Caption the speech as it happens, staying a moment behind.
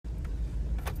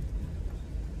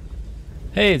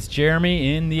Hey, it's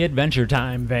Jeremy in the Adventure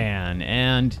Time van,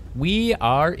 and we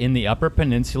are in the Upper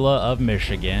Peninsula of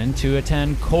Michigan to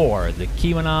attend KOAR, the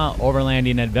Keweenaw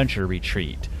Overlanding Adventure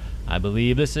Retreat. I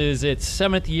believe this is its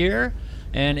 7th year,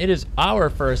 and it is our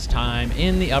first time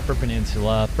in the Upper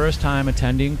Peninsula, first time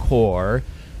attending KOAR,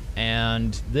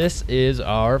 and this is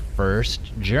our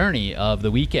first journey of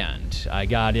the weekend. I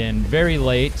got in very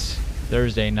late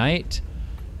Thursday night.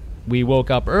 We woke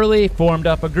up early, formed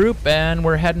up a group, and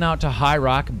we're heading out to High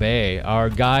Rock Bay. Our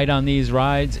guide on these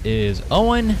rides is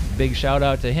Owen. Big shout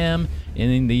out to him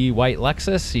in the white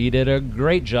Lexus. He did a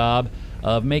great job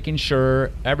of making sure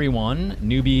everyone,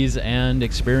 newbies and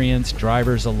experienced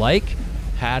drivers alike,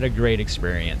 had a great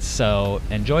experience. So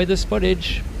enjoy this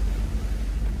footage.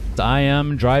 I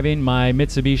am driving my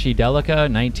Mitsubishi Delica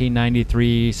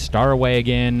 1993 Star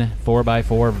Wagon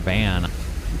 4x4 van.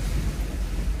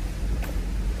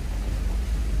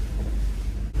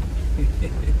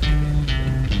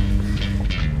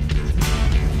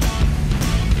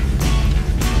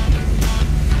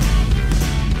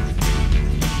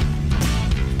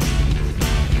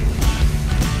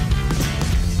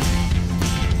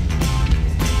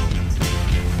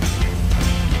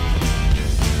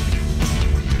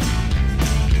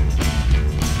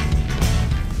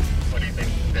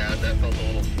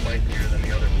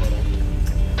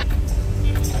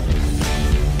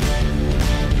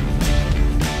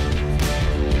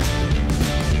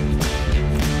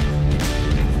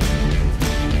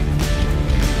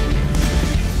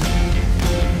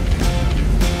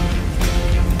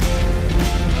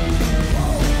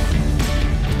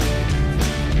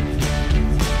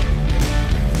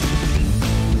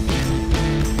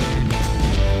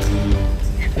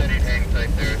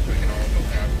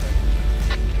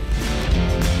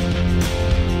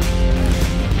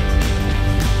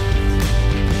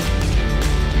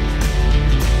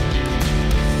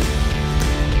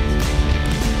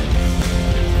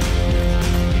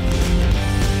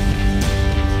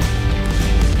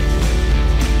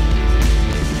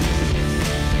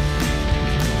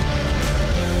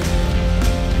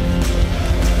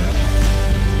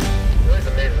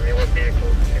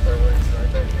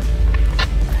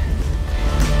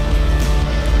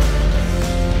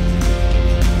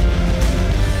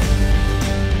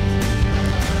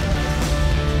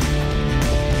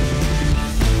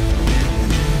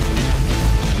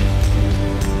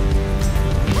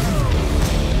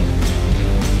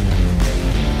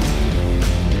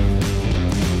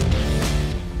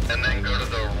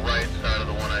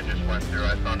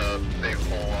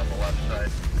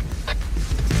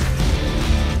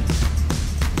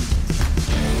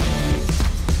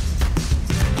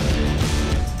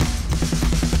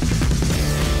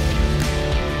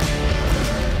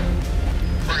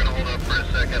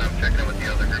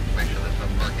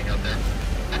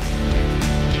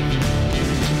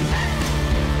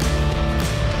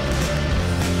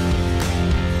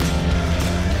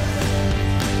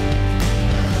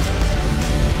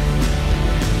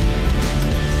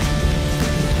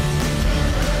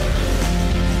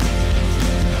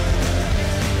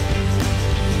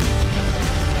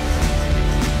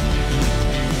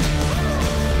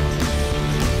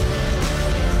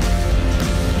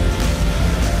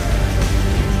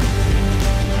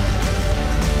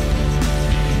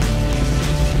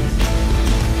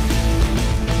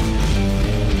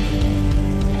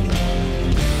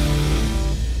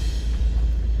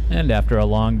 And after a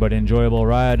long but enjoyable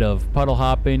ride of puddle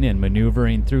hopping and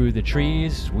maneuvering through the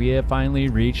trees, we have finally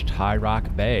reached High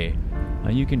Rock Bay.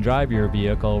 Now you can drive your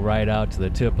vehicle right out to the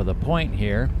tip of the point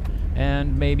here,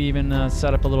 and maybe even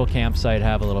set up a little campsite,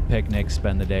 have a little picnic,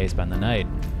 spend the day, spend the night.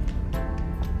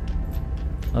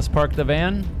 Let's park the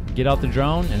van, get out the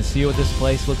drone, and see what this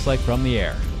place looks like from the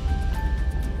air.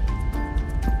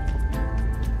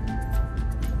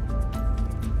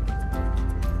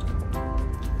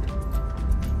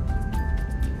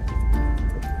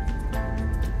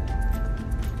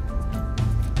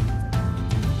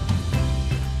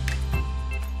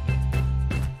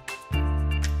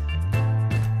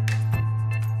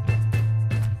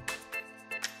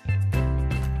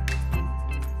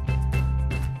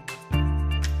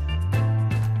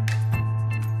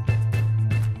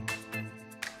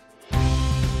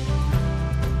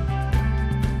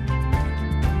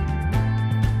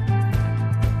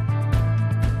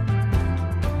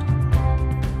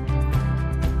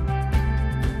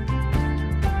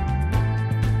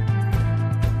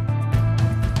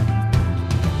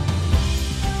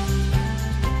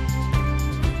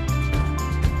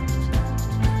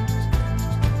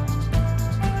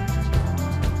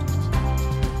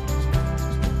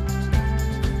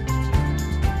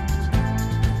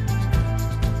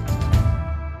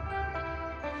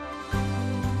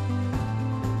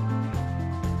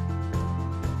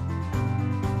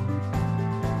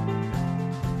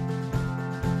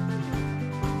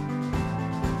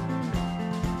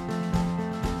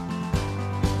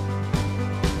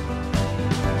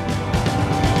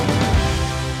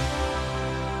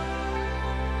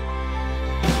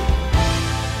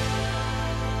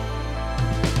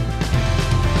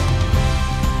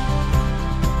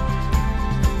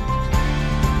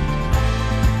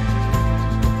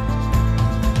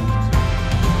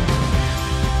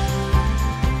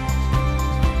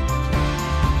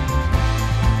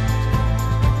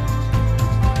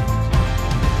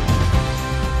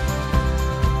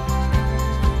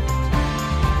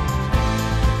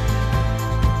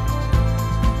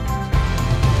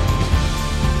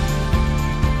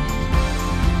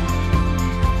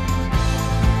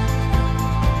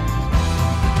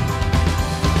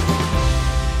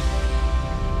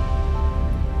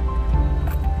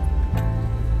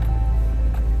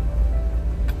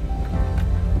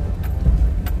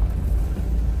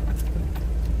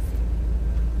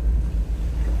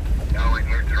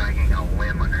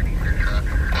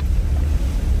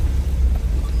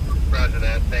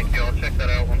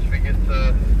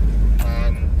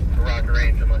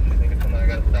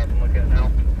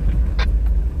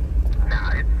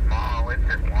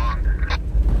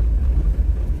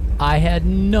 I had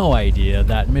no idea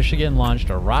that Michigan launched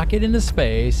a rocket into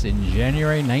space in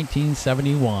January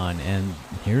 1971, and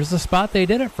here's the spot they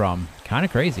did it from. Kind of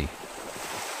crazy.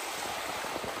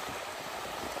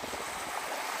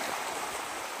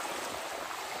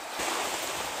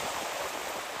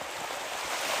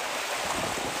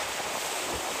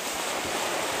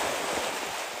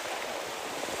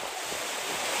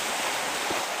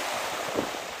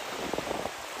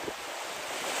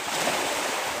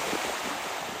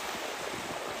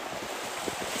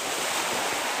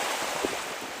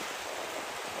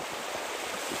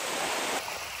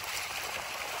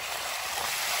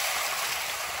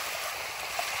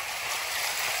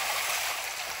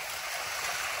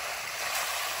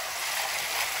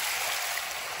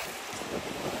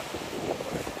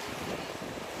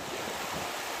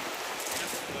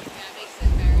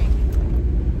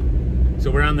 So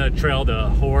we're on the trail to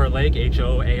Hoar Lake,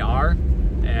 H-O-A-R,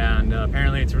 and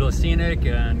apparently it's really scenic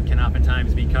and can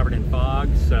oftentimes be covered in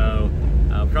fog, so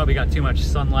probably got too much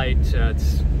sunlight.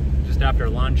 It's just after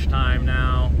lunchtime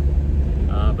now,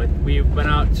 but we went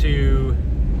out to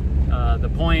the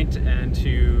point and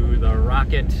to the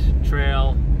rocket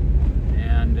trail,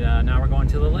 and now we're going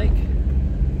to the lake.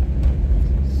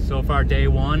 So far, day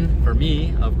one for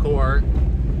me of KOAR,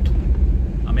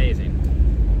 amazing.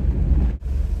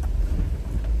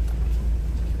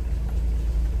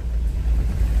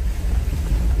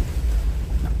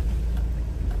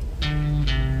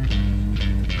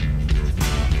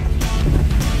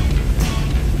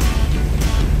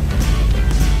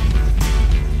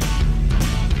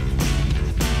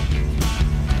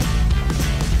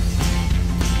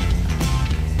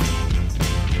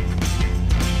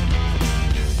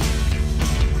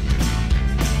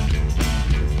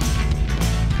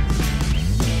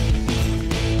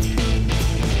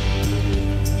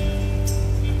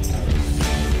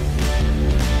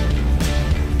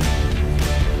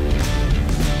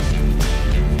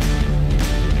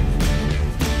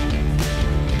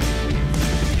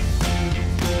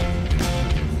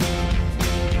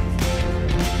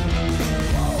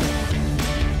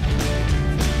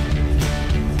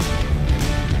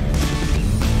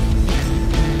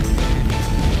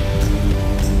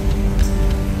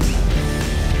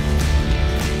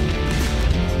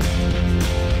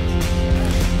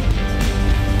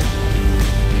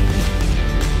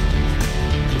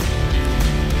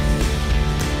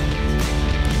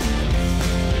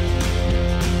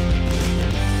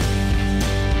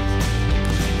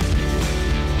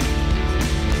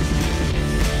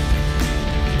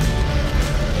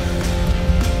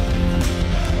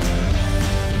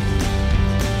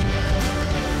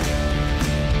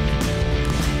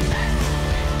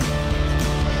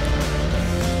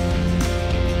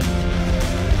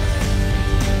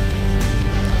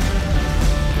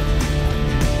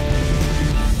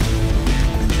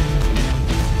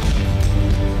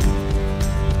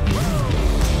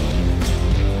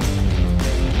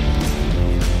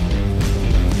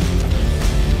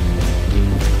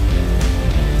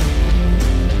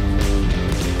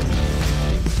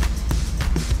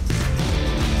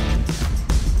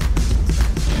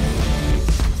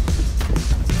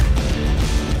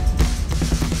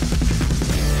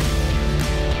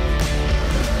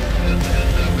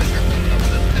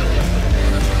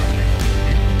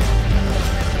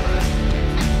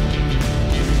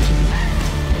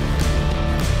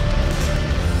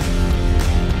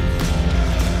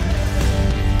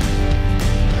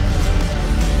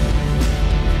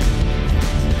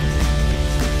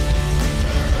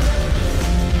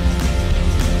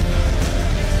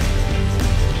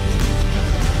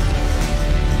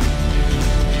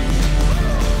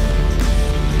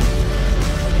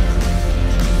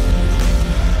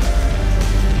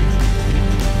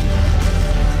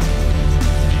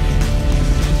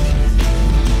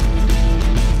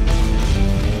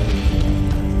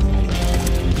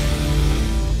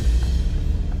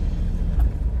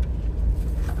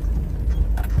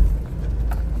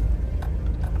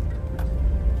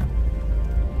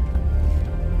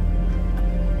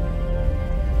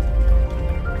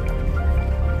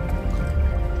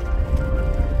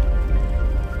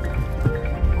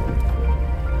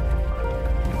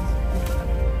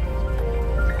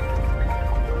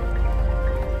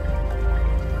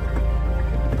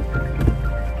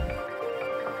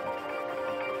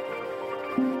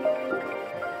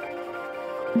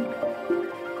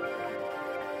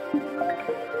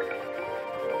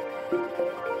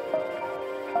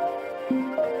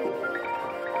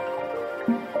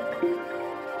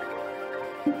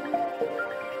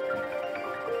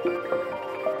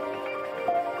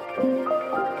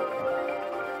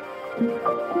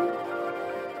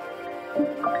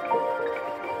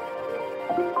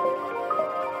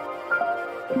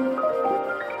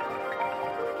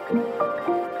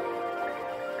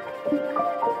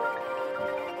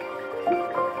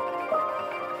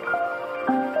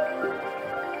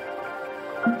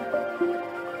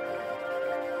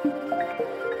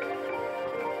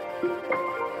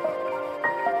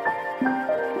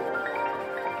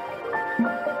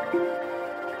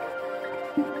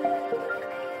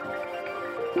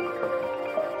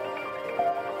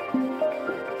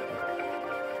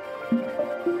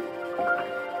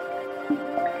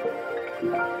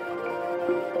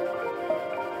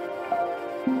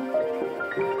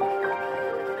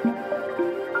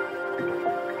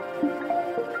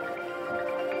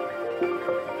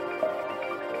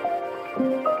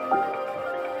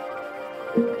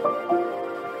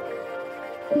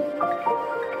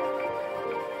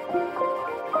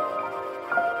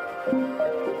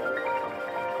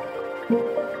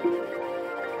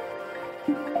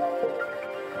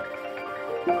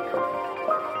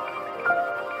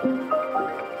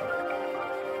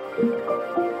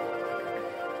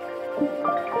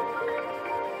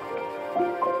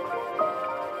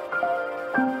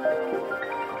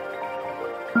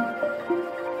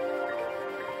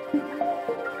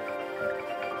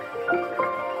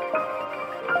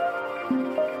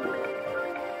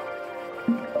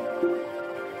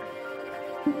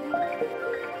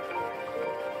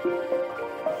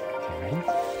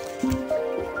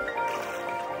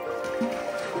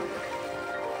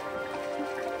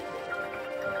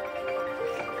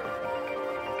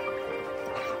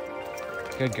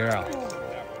 Good girl.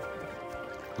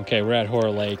 Okay, we're at Hoar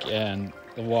Lake and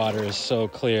the water is so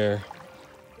clear.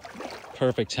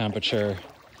 Perfect temperature.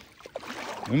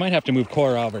 We might have to move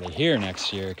KOAR over to here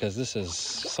next year because this is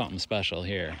something special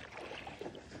here.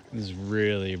 This is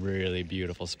really, really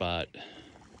beautiful spot.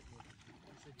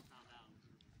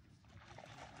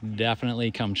 Definitely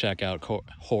come check out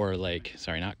Hoar Lake.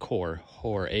 Sorry, not KOAR.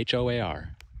 Hoar,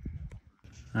 H-O-A-R.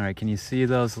 All right, can you see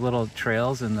those little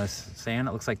trails in the sand?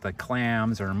 It looks like the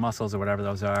clams or mussels or whatever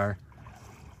those are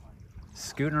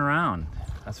scooting around.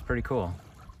 That's pretty cool.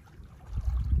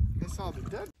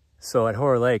 So at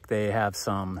Hoar Lake, they have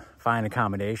some fine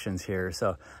accommodations here.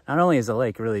 So not only is the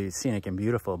lake really scenic and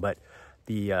beautiful, but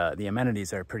the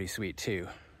amenities are pretty sweet too.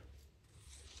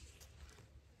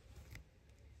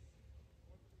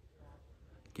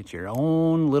 Get your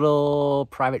own little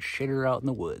private shitter out in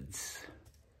the woods.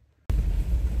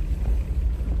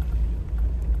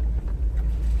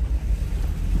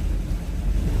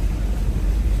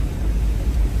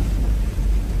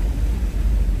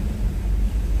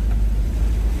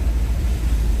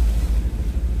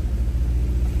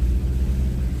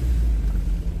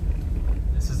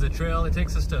 This is the trail that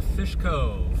takes us to Fish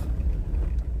Cove.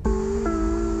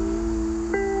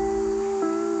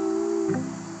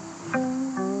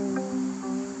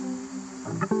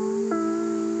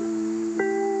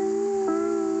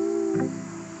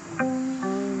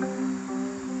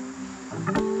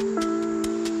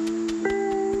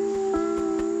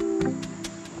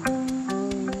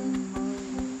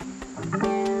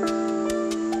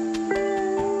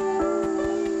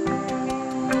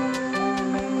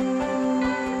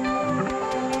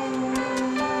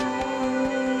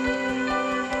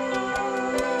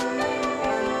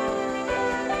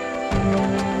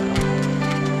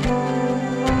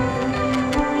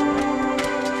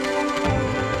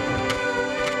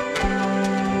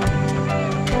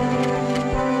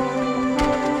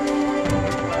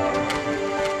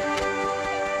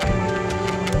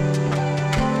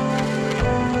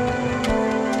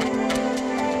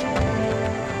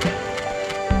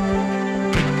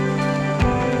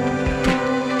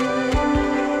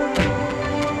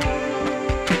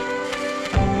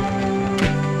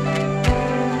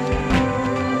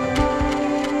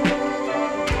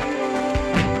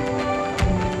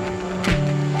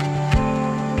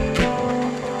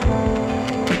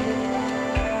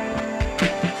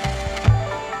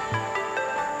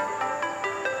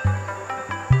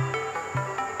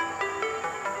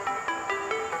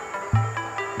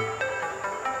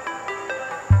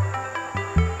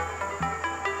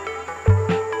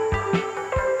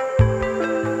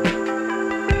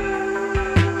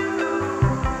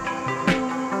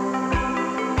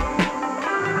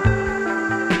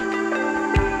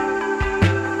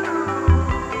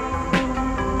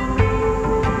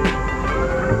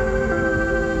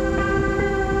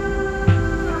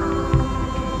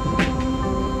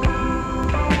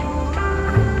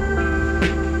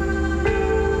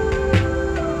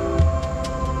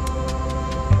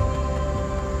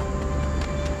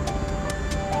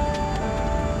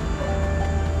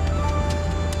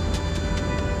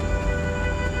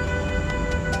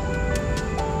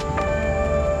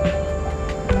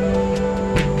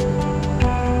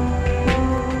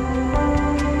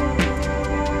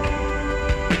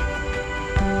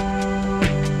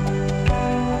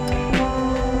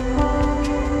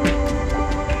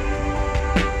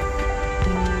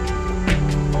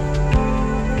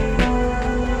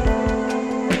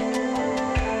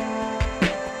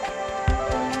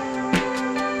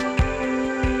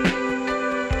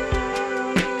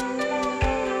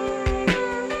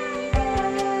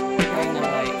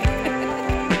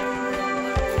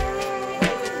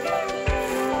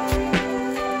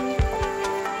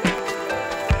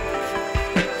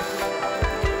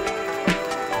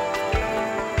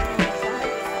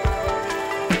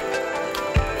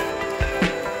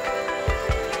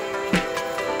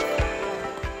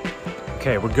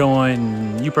 Okay, we're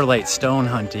going Uperlate stone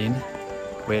hunting,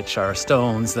 which are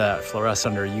stones that fluoresce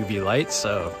under UV light,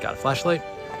 so got a flashlight.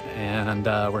 And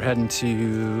we're heading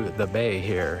to the bay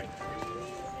here.